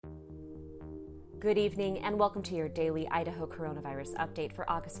Good evening and welcome to your daily Idaho coronavirus update for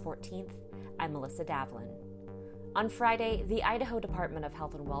August 14th. I'm Melissa Davlin. On Friday, the Idaho Department of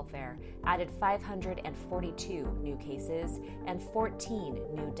Health and Welfare added 542 new cases and 14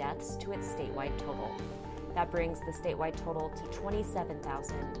 new deaths to its statewide total. That brings the statewide total to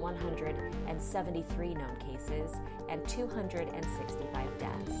 27,173 known cases and 265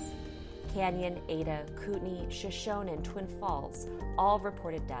 deaths. Canyon, Ada, Kootenai, Shoshone, and Twin Falls all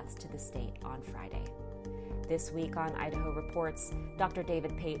reported deaths to the state on Friday. This week on Idaho Reports, Dr.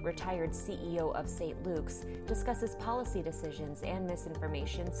 David Pate, retired CEO of St. Luke's, discusses policy decisions and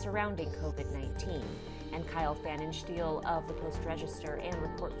misinformation surrounding COVID-19. And Kyle Pfannenstiel of the Post-Register and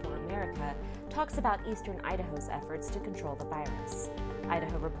Report for America talks about Eastern Idaho's efforts to control the virus.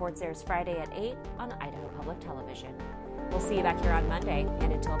 Idaho Reports airs Friday at 8 on Idaho Public Television. We'll see you back here on Monday,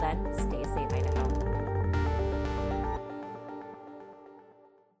 and until then, stay safe, Idaho.